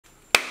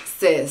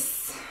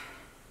sis,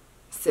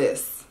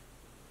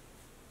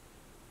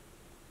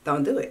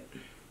 don't do it.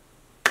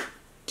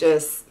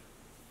 Just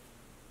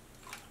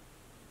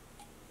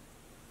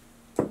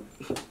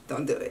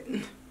don't do it.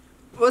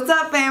 What's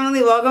up,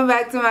 family? Welcome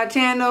back to my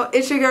channel.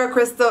 It's your girl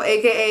Crystal,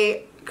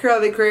 aka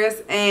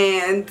CurlieCrys,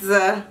 and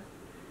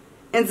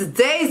in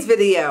today's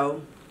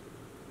video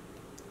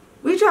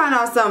we trying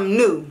out something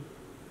new.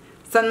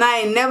 Something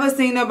I ain't never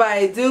seen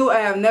nobody do. I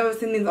have never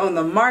seen these on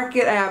the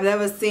market. I have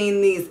never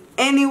seen these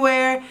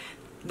anywhere.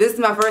 This is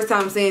my first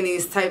time seeing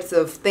these types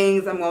of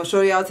things I'm going to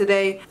show y'all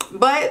today.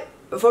 But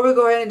before we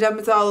go ahead and jump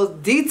into all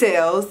those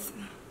details,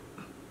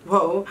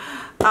 whoa,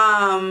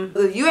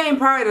 if you ain't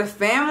part of the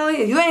family,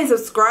 if you ain't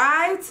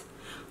subscribed,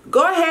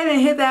 go ahead and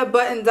hit that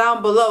button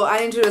down below.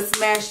 I need you to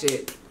smash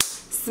it.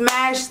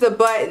 Smash the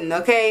button,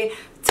 okay?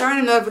 Turn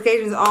the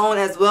notifications on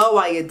as well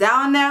while you're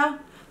down there.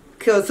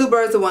 Kill two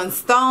birds with one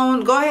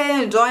stone. Go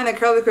ahead and join the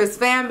CurlieCrys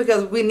fam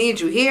because we need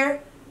you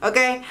here.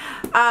 Okay,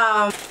 so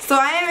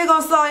I ain't even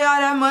gonna stall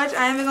y'all that much.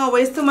 I ain't even gonna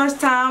waste too much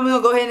time. We're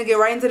gonna go ahead and get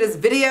right into this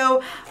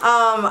video.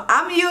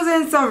 I'm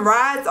using some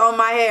rods on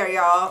my hair,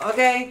 y'all.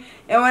 Okay,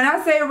 and when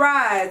I say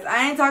rods,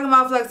 I ain't talking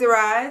about flexi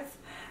rods.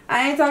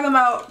 I ain't talking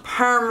about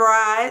perm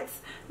rods.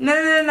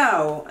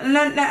 No.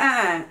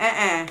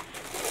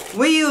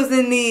 We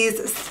using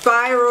these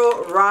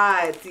spiral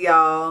rods,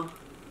 y'all.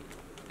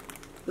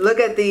 Look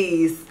at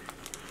these.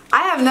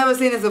 I have never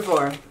seen this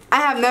before. I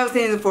have never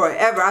seen this before,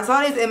 ever. I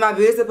saw these in my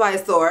beauty supply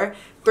store,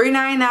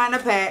 $3.99 a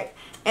pack,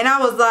 and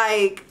I was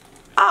like,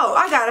 oh,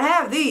 I gotta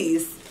have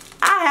these.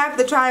 I have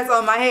to try this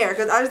on my hair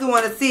because I just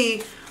want to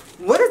see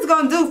what it's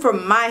gonna do for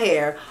my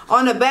hair.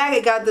 On the back,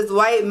 it got this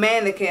white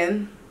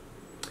mannequin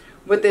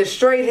with this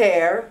straight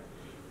hair,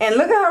 and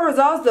look at her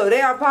results though.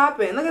 They are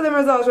popping. Look at the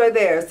results right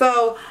there.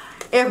 So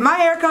if my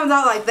hair comes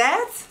out like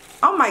that,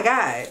 oh my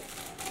God.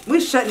 We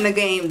shutting the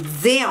game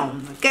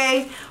down,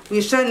 okay?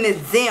 We shutting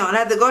it down. I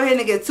have to go ahead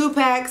and get 2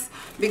 packs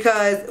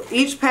because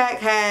each pack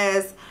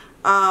has,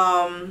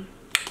 are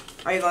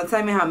you going to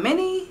tell me how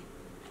many?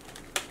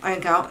 I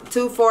can count.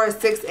 2, 4,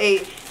 6,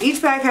 8.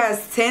 Each pack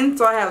has 10,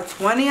 so I have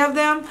 20 of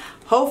them.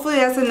 Hopefully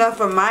that's enough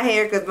for my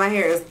hair because my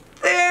hair is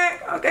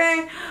thick,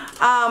 okay?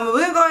 We're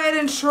going to go ahead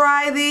and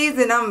try these,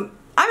 and I'm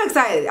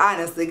excited,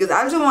 honestly, because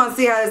I just want to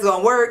see how this is going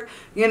to work.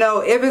 You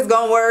know, if it's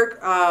going to work,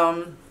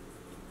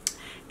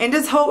 and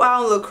just hope I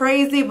don't look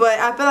crazy, but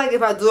I feel like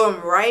if I do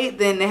them right,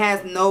 then it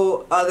has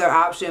no other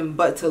option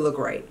but to look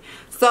right.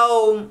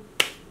 So,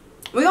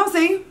 we're going to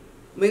see.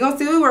 We're going to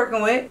see what we're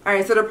working with.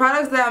 Alright, so the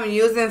products that I'm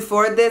using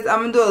for this,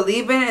 I'm going to do a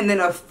leave-in and then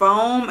a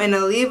foam. And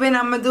the leave-in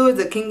I'm going to do is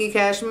a Kinky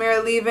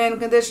Cashmere leave-in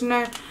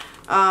conditioner.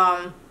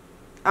 I've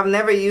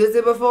never used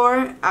it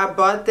before. I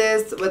bought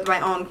this with my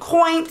own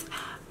coin.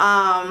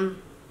 Because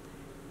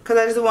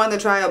I just wanted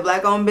to try a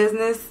black-owned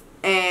business.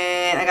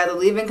 And I got the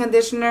leave-in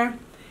conditioner.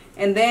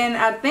 And then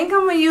I think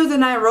I'm going to use the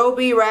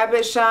Nairobi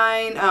Rapid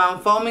Shine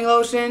foaming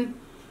lotion.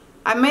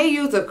 I may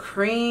use a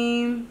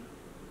cream.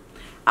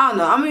 I don't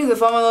know. I'm going to use a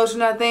foaming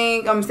lotion, I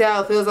think. I'm going to see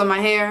how it feels on my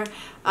hair.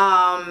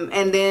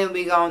 And then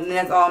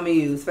that's all I'm going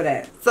to use for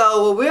that.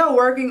 So what we're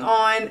working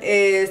on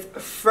is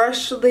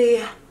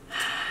freshly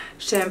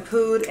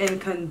shampooed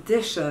and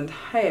conditioned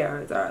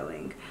hair,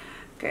 darling.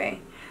 Okay.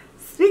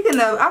 Speaking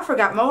of, I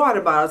forgot my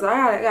water bottle, so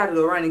I got to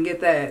go run and get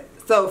that.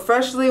 So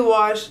freshly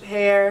washed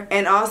hair,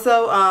 and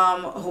also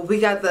we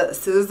got the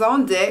scissors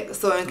on deck,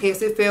 so in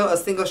case we feel a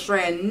single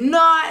strand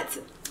knot,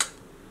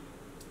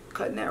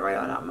 cutting that right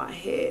on out my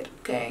head.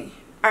 Okay,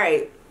 all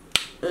right,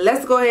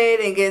 let's go ahead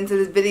and get into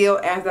this video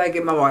after I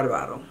get my water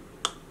bottle.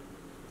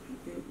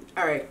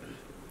 All right,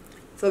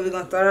 so we're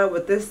gonna start out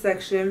with this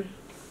section,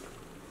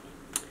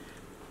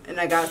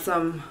 and I got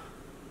some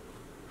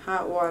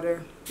hot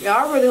water. Yeah,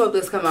 I really hope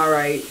this come out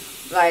right.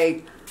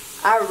 Like,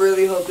 I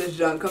really hope this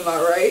junk come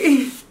out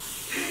right.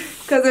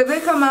 Because if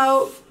it come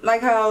out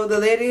like how the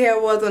lady hair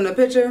was on the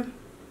picture,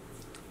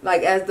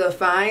 like as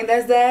defined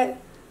as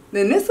that,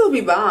 then this will be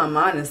bomb,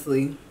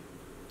 honestly.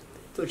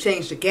 So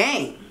change the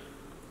game.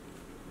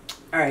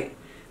 Alright,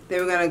 then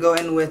we're going to go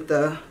in with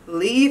the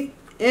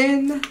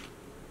leave-in.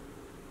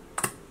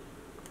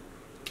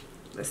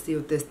 Let's see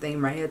what this thing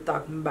right here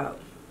talking about.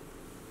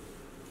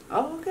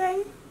 Oh,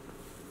 okay.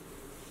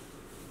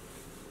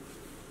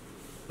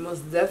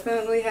 Most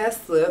definitely has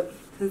slipped.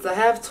 Since I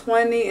have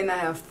 20 and I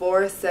have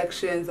 4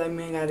 sections, I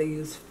mean I gotta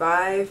use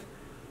 5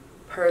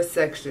 per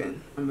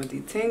section. I'm gonna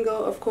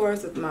detangle, of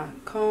course, with my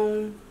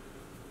comb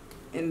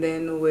and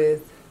then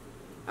with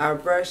our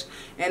brush.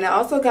 And I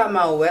also got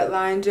my wet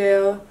line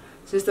gel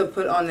just to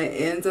put on the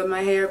ends of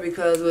my hair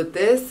because with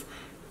this,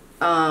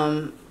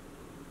 I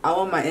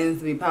want my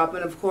ends to be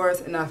popping, of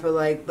course, and I feel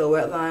like the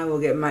wet line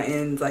will get my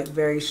ends like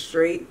very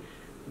straight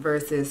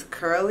versus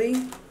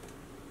curly.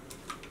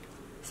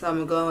 So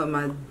I'm going with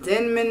my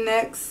Denman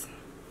next,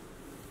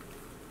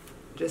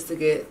 just to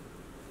get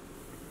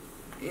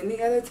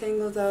any other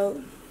tangles out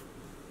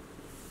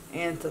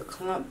and to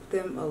clump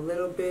them a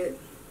little bit.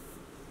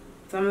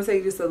 So I'm going to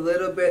take just a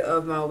little bit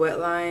of my wet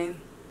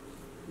line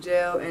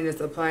gel and just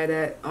apply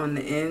that on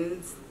the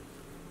ends.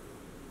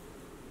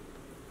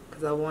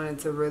 because I wanted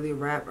to really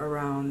wrap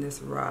around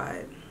this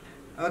rod.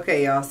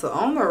 Okay, y'all, so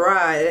on the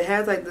rod, it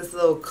has like this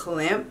little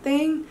clamp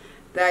thing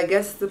that I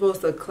guess is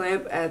supposed to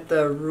clamp at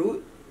the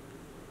root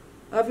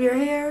of your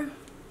hair.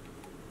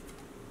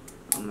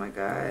 Oh my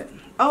God.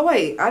 Oh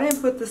wait, I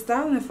didn't put the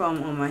styling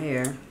foam on my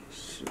hair.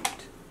 Shoot.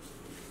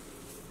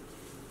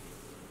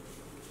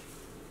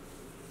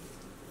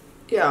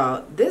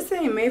 Y'all, this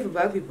ain't made for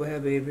black people hair,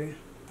 baby.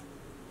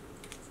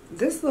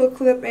 This little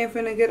clip ain't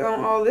finna get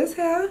on all this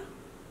hair.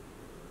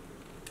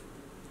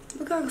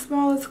 Look how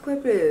small this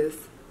clip is.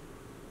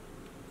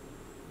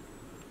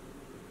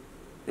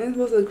 It's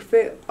supposed to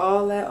fit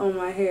all that on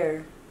my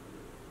hair.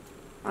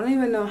 I don't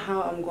even know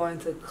how I'm going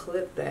to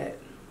clip that.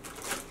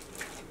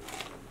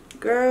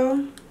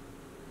 Girl,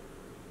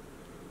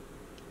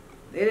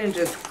 they didn't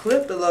just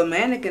clip the little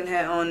mannequin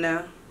hat on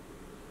there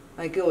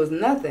like it was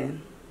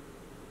nothing.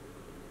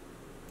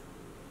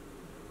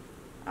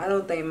 I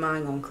don't think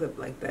mine gonna clip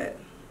like that.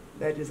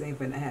 That just ain't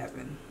finna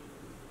happen.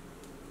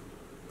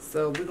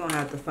 So we're gonna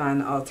have to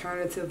find an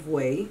alternative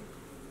way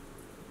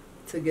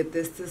to get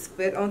this to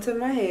fit onto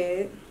my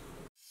head.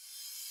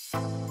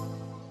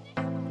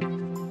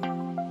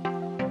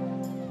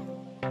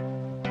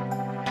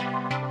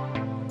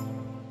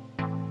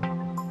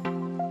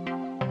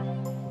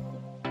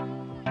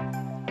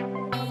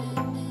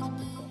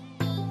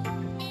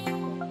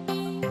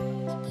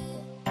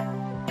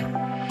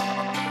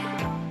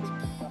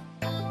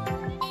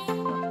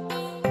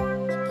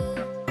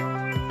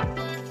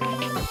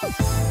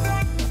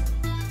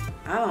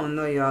 I don't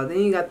know, y'all. Then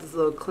you got this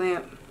little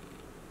clamp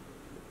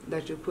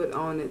that you put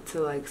on it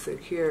to like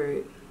secure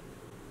it.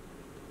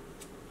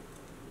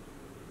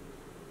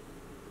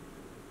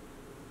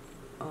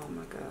 Oh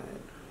my God.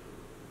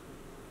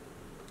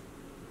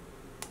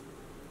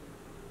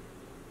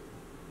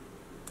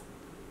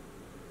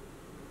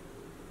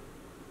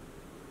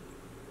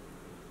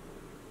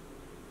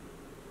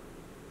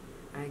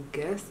 I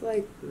guess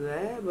like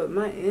that, but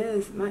my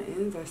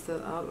ends are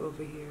still out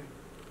over here.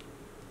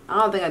 I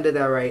don't think I did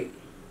that right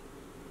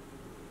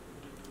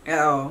at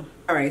all.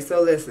 Alright,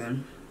 so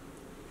listen.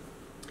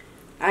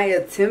 I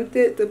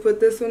attempted to put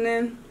this one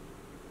in.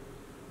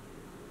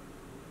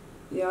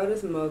 Y'all,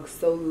 this mug's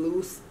so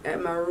loose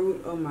at my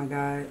root. Oh my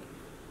God.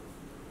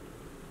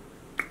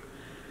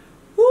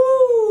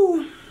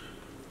 Woo!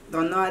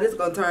 Don't know how this is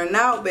gonna turn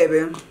out,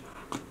 baby.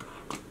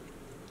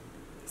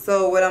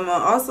 So what I'm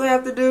gonna also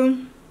have to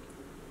do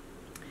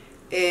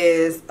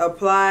is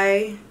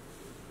apply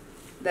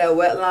that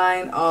wet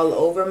line all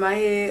over my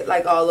head,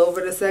 like all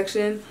over the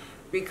section,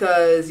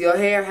 because your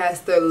hair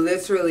has to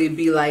literally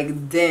be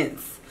like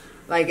dense.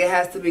 Like it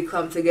has to be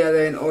clumped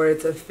together in order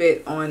to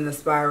fit on the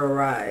spiral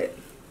rod.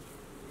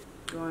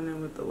 Going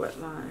in with the wet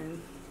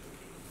line.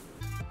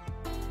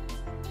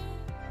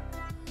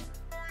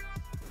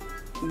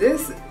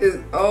 This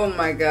is, oh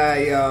my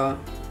God, y'all.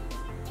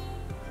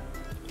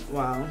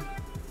 Wow.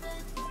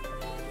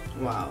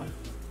 Wow.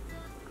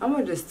 I'm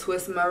gonna just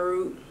twist my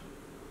root.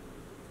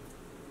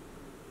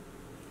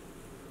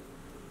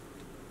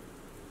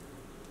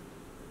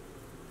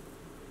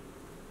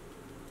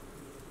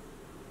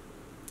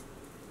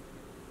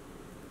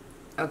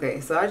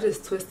 Okay, so I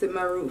just twisted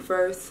my root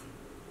first.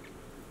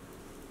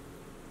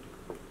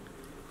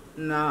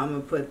 Now I'm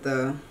gonna put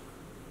the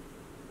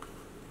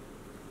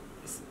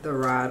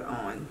rod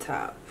on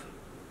top.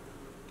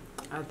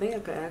 I think I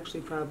could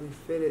actually probably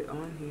fit it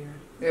on here.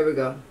 There we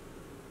go.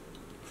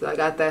 So I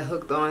got that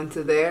hooked on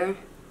to there.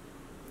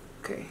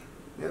 Okay,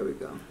 there we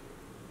go.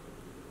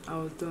 I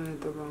was doing it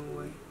the wrong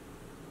way.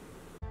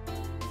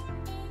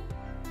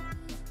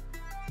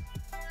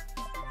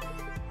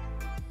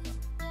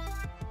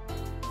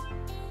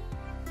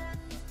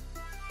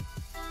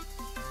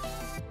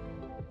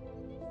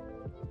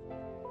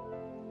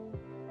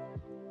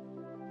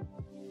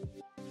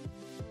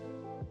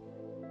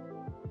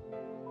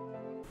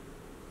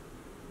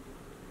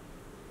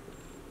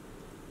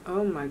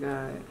 Oh my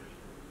God.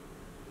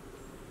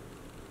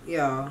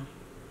 Y'all,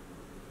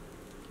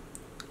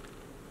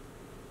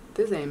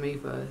 this ain't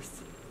made for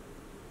us.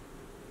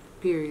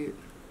 Period.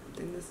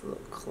 Then this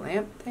little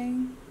clamp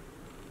thing.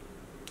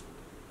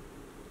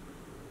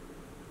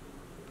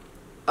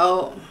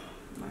 Oh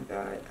my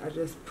God, I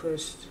just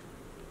pushed.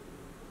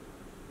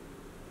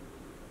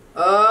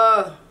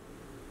 I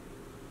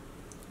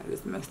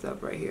just messed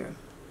up right here.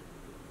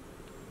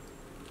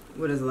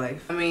 What is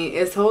life? I mean,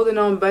 it's holding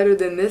on better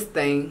than this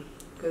thing,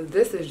 because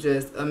this is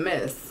just a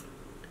mess.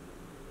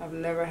 I've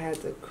never had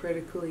to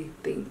critically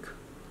think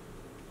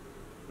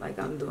like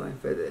I'm doing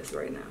for this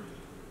right now.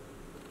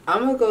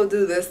 I'm gonna go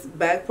do this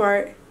back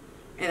part,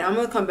 and I'm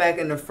gonna come back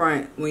in the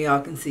front when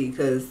y'all can see,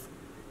 because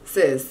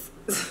sis,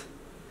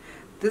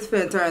 this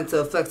finna turn into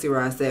a flexi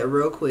rod set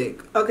real quick.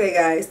 Okay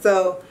guys,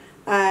 so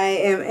I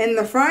am in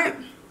the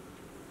front,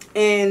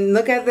 and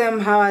look at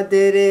them how I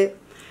did it.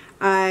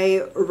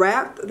 I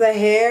wrapped the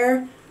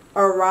hair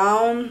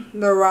around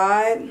the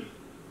rod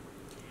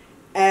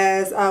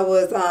as I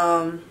was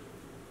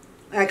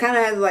I kind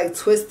of had to like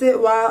twist it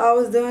while I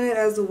was doing it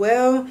as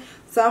well.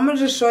 So I'm gonna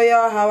just show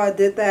y'all how I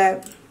did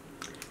that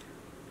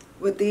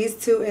with these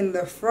two in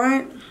the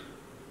front.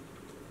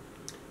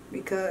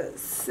 Because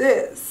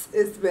sis,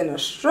 it's been a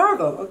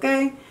struggle,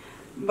 okay?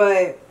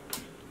 But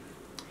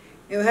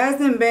it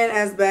hasn't been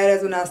as bad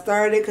as when I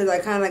started because I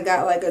kind of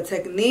got like a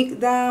technique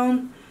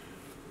down.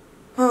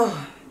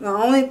 Oh, the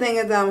only thing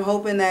is that I'm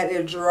hoping that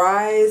it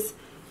dries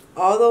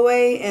all the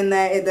way and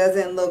that it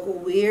doesn't look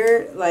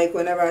weird like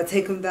whenever I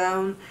take them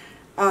down.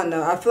 I don't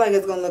know. I feel like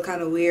it's going to look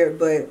kind of weird,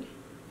 but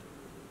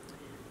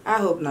I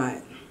hope not.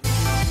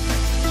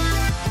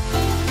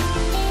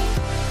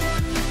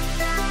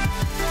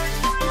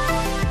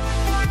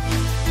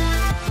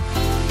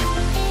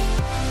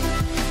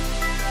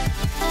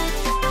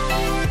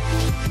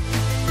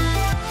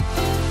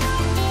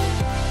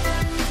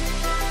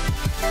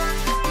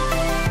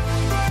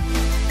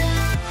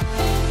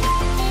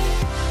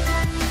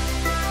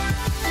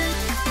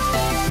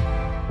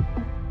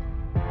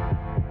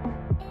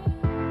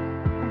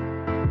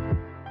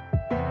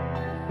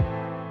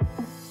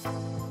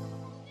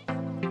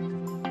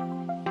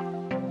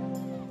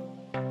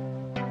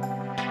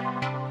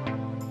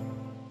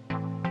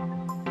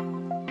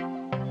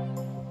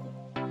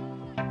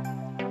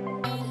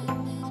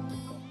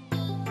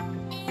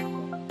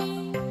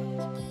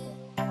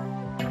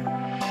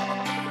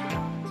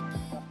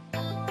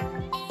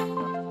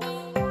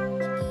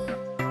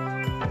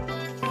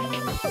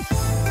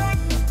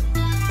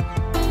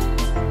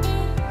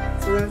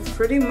 So that's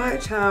pretty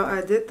much how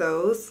I did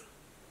those.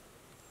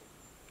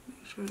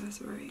 Make sure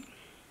that's right.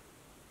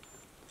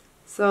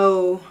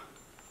 So,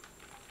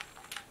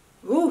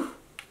 ooh.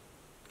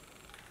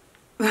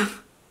 I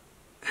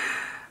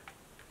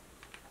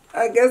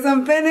guess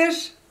I'm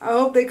finished. I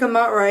hope they come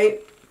out right.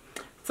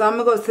 So I'm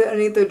gonna go sit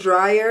underneath the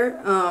dryer,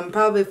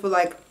 probably for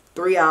like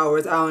 3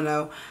 hours. I don't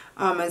know,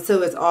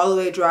 until it's all the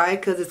way dry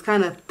because it's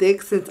kind of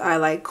thick since I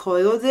like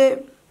coiled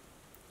it.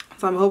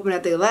 So I'm hoping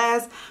that they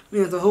last.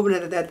 I'm hoping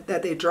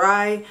that they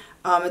dry.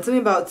 It took me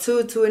about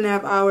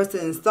 2.5 hours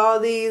to install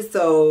these.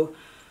 So,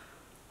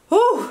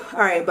 whew.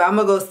 Alright, but I'm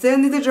going to go sit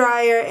in the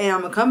dryer and I'm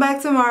going to come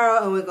back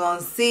tomorrow and we're going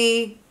to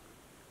see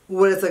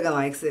what it's looking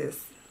like,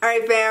 sis.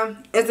 Alright,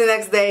 fam. It's the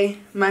next day.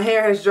 My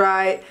hair has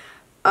dried.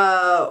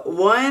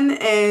 1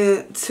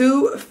 and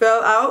 2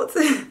 fell out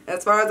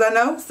as far as I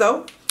know.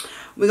 So,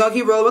 we're going to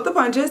keep rolling with the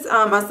punches.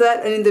 I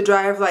sat in the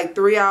dryer for like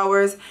 3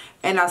 hours.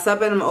 And I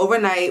slept in them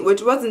overnight,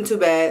 which wasn't too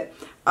bad.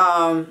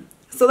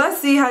 So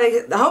let's see how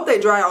they, I hope they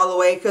dry all the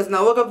way. Because when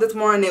I woke up this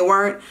morning, they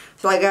weren't.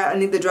 So I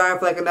need to dry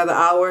for like another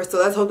hour. So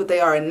let's hope that they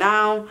are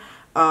now.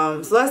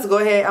 So let's go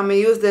ahead. I'm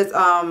going to use this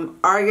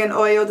argan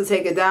oil to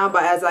take it down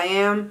by As I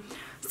Am.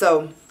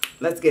 So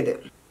let's get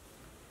it.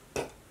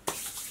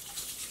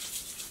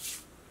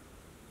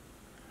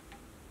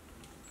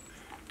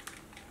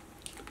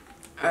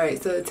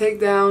 Alright, so to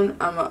take down,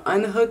 I'm going to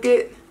unhook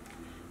it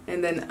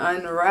and then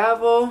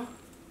unravel.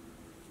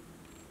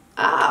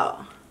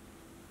 Ow.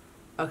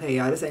 Okay,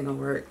 y'all, this ain't gonna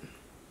work.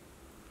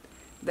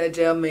 That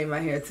gel made my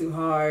hair too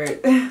hard.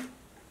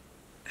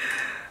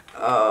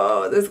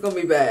 Oh, this is gonna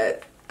be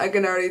bad. I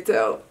can already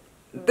tell.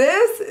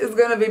 This is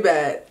gonna be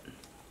bad.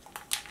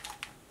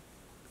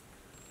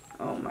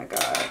 Oh my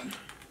god.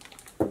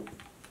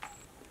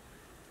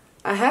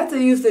 I had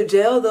to use the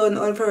gel though in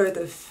order for it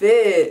to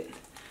fit,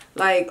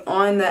 like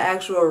on the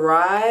actual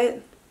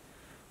rod,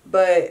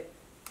 but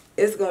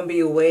it's gonna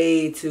be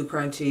way too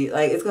crunchy.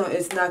 Like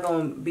it's not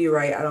gonna be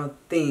right, I don't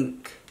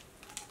think.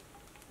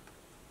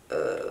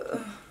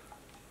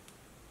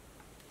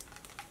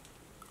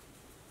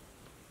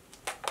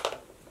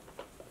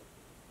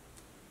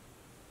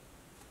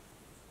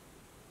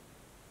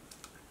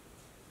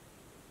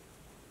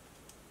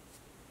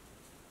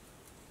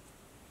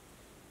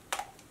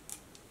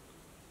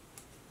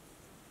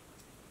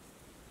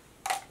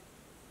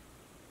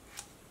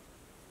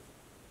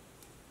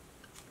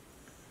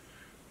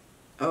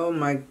 Oh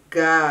my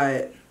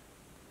god.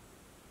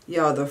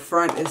 Y'all, the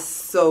front is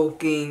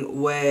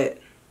soaking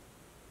wet.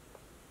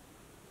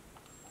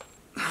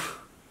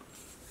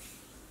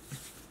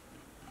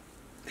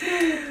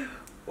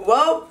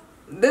 Well,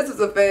 this is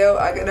a fail,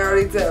 I can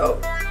already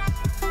tell.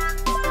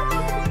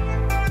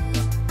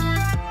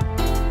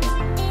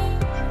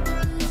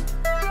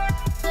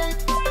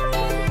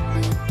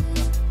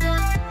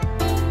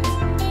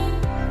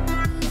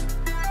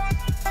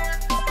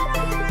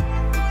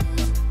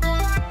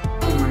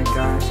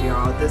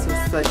 This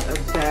was such a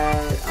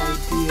bad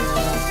idea,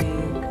 I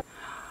think.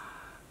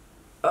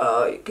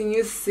 Can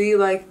you see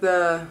like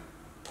the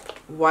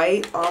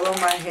white all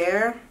on my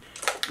hair?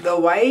 The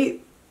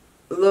white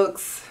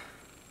looks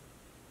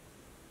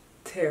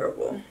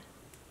terrible.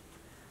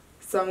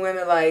 So I'm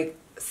gonna like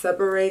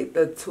separate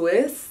the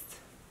twist.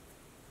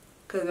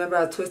 Cause remember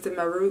I twisted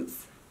my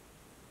roots?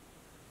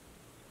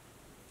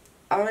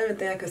 I don't even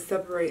think I could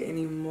separate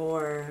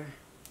anymore.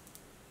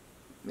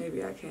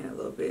 Maybe I can a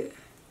little bit.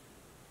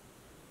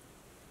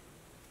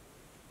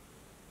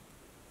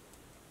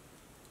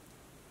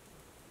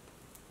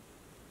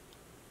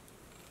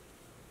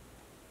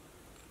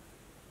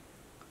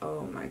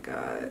 Oh my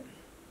god.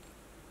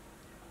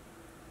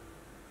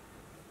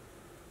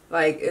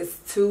 Like, it's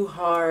too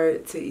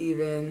hard to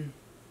even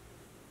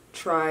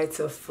try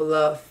to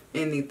fluff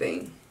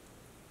anything.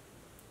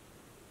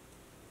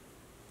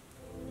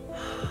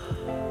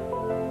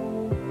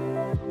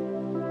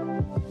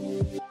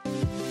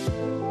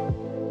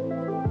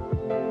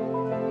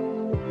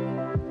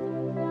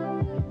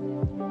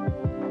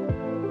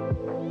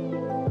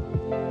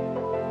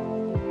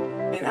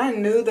 And I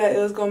knew that it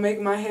was gonna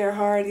make my hair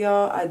hard,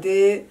 y'all. I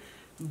did.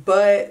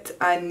 But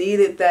I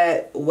needed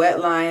that wet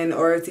line in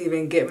order to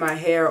even get my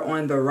hair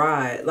on the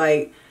rod.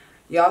 Like,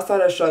 y'all saw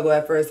the struggle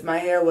at first. My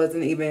hair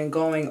wasn't even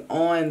going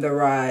on the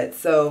rod.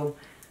 So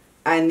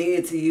I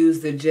needed to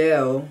use the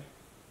gel.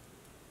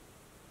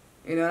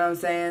 You know what I'm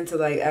saying? To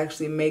like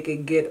actually make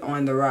it get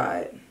on the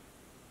rod.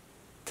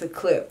 To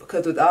clip.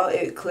 Because without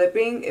it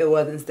clipping, it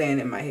wasn't staying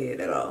in my head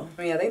at all.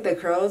 I mean, I think the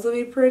curls will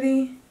be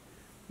pretty.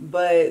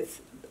 But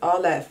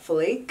all that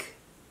flake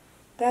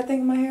that I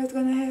think my hair is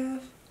going to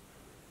have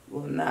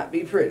will not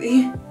be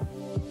pretty.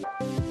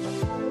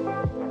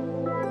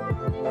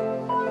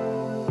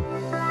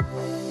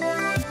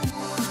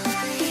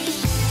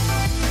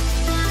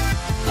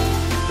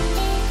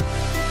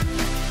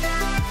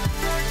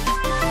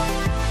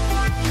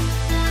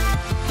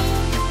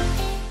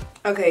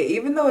 Okay,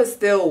 even though it's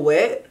still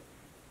wet,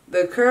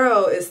 the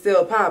curl is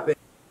still popping.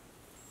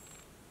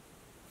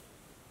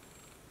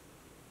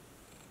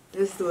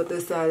 This is what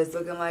this side is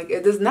looking like.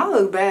 It does not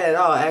look bad at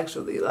all,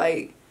 actually.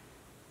 Like,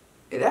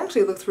 it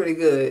actually looks pretty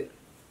good.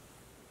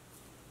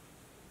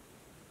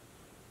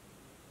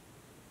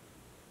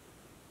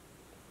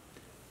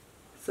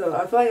 So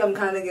I feel like I'm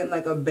kind of getting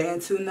like a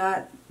Bantu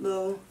knot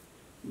little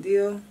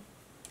deal.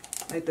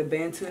 Like the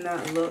Bantu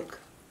knot look.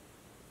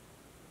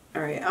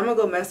 Alright, I'm going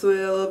to go mess with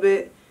it a little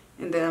bit.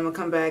 And then I'm going to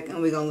come back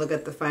and we're going to look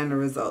at the final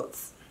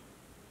results.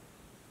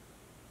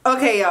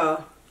 Okay,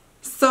 y'all.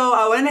 So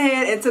I went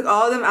ahead and took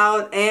all of them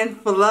out and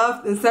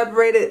fluffed and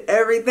separated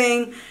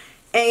everything.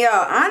 And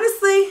y'all,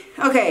 honestly,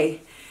 okay,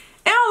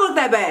 it don't look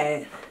that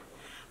bad.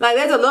 Like,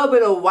 there's a little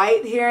bit of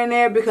white here and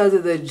there because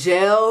of the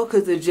gel.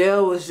 Because the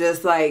gel was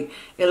just like,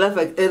 it left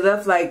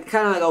like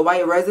kind of like a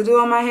white residue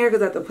on my hair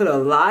because I have to put a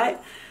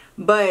lot.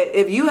 But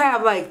if you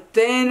have like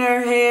thinner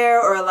hair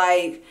or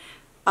like,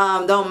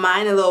 don't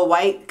mind a little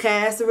white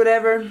cast or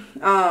whatever,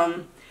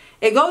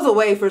 it goes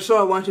away for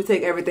sure once you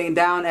take everything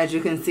down, as you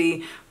can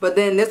see. But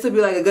then this would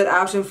be like a good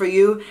option for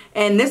you.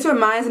 And this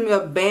reminds me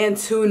of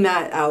Bantu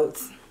knot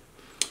outs.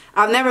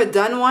 I've never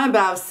done one,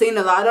 but I've seen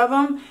a lot of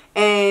them.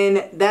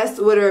 And that's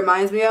what it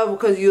reminds me of,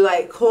 because you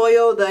like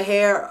coil the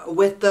hair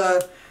with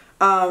the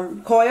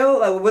coil,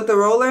 like with the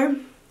roller.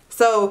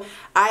 So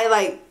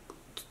I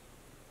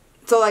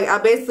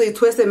basically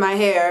twisted my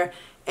hair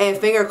and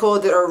finger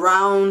coiled it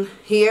around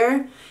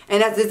here.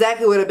 And that's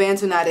exactly what a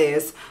Bantu knot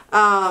is.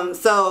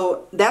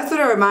 So that's what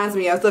it reminds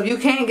me of. So if you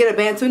can't get a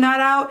Bantu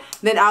knot out,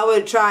 then I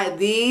would try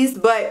these.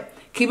 But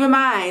keep in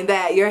mind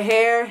that your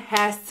hair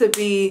has to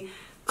be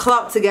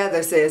clumped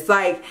together, sis.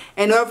 Like,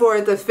 in order for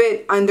it to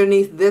fit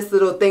underneath this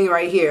little thing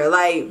right here.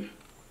 Like,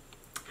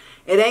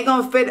 it ain't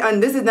gonna fit,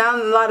 and this is not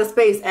a lot of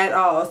space at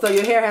all. So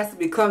your hair has to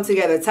be clumped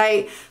together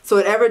tight. So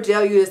whatever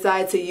gel you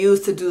decide to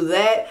use to do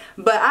that.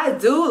 But I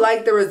do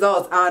like the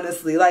results,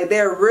 honestly. Like,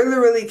 they're really,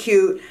 really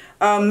cute.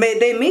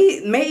 They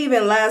may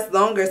even last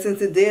longer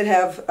since it did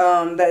have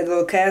that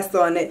little cast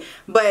on it.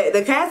 But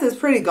the cast is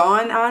pretty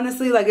gone,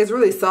 honestly. Like, it's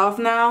really soft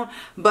now,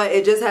 but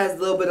it just has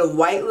a little bit of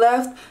white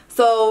left.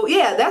 So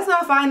yeah, that's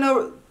my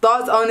final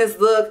thoughts on this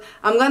look.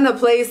 I'm gonna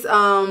place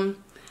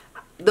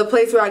the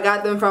place where I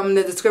got them from in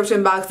the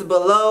description box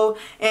below,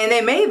 and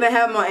they may even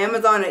have them on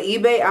Amazon or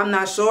eBay. I'm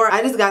not sure.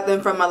 I just got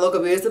them from my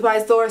local beauty supply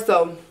store,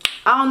 so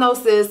I don't know,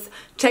 sis.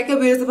 Check your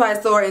beauty supply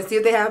store and see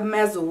if they have them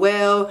as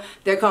well.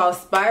 They're called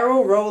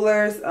spiral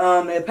rollers.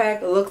 The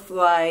pack looks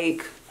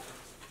like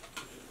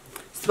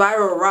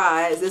spiral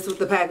rods. This is what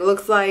the pack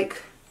looks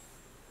like.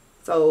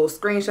 So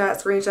screenshot,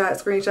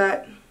 screenshot,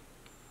 screenshot.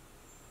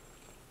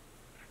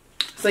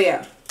 So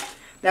yeah,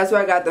 that's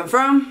where I got them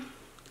from.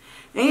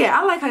 And yeah,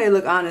 I like how they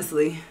look,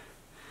 honestly.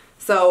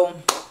 So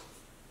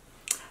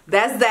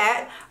that's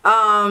that.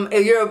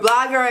 If you're a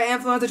blogger or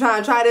influencer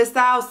trying to try this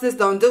style, sis,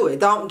 don't do it.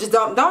 Don't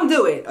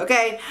do it,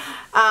 okay?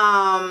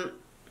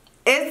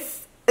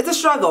 It's a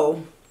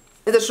struggle.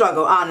 It's a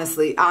struggle,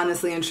 honestly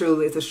and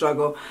truly, it's a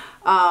struggle.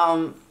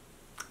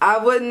 I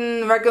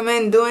wouldn't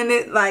recommend doing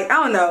it. Like, I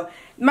don't know.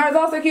 My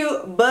results are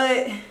cute,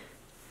 but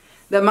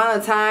the amount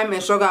of time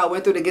and struggle I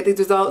went through to get these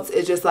results,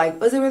 it's just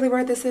like, is it really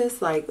worth it,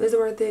 sis? Like, is it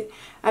worth it?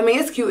 I mean,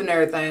 it's cute and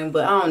everything,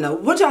 but I don't know.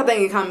 What y'all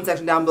think in the comment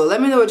section down below?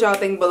 Let me know what y'all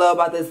think below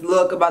about this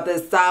look, about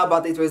this style,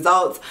 about these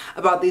results,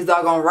 about these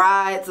doggone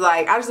rides.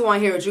 Like, I just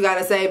want to hear what you got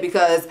to say,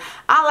 because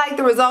I like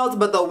the results,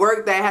 but the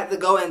work that I had to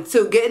go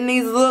into getting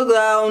these looks,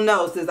 I don't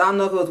know, sis. I don't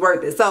know if it was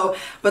worth it. So,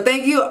 but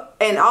thank you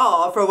and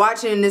all for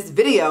watching this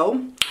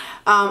video.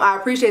 I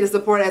appreciate the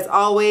support as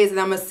always, and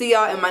I'm going to see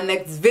y'all in my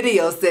next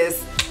video,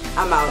 sis.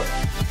 I'm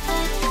out.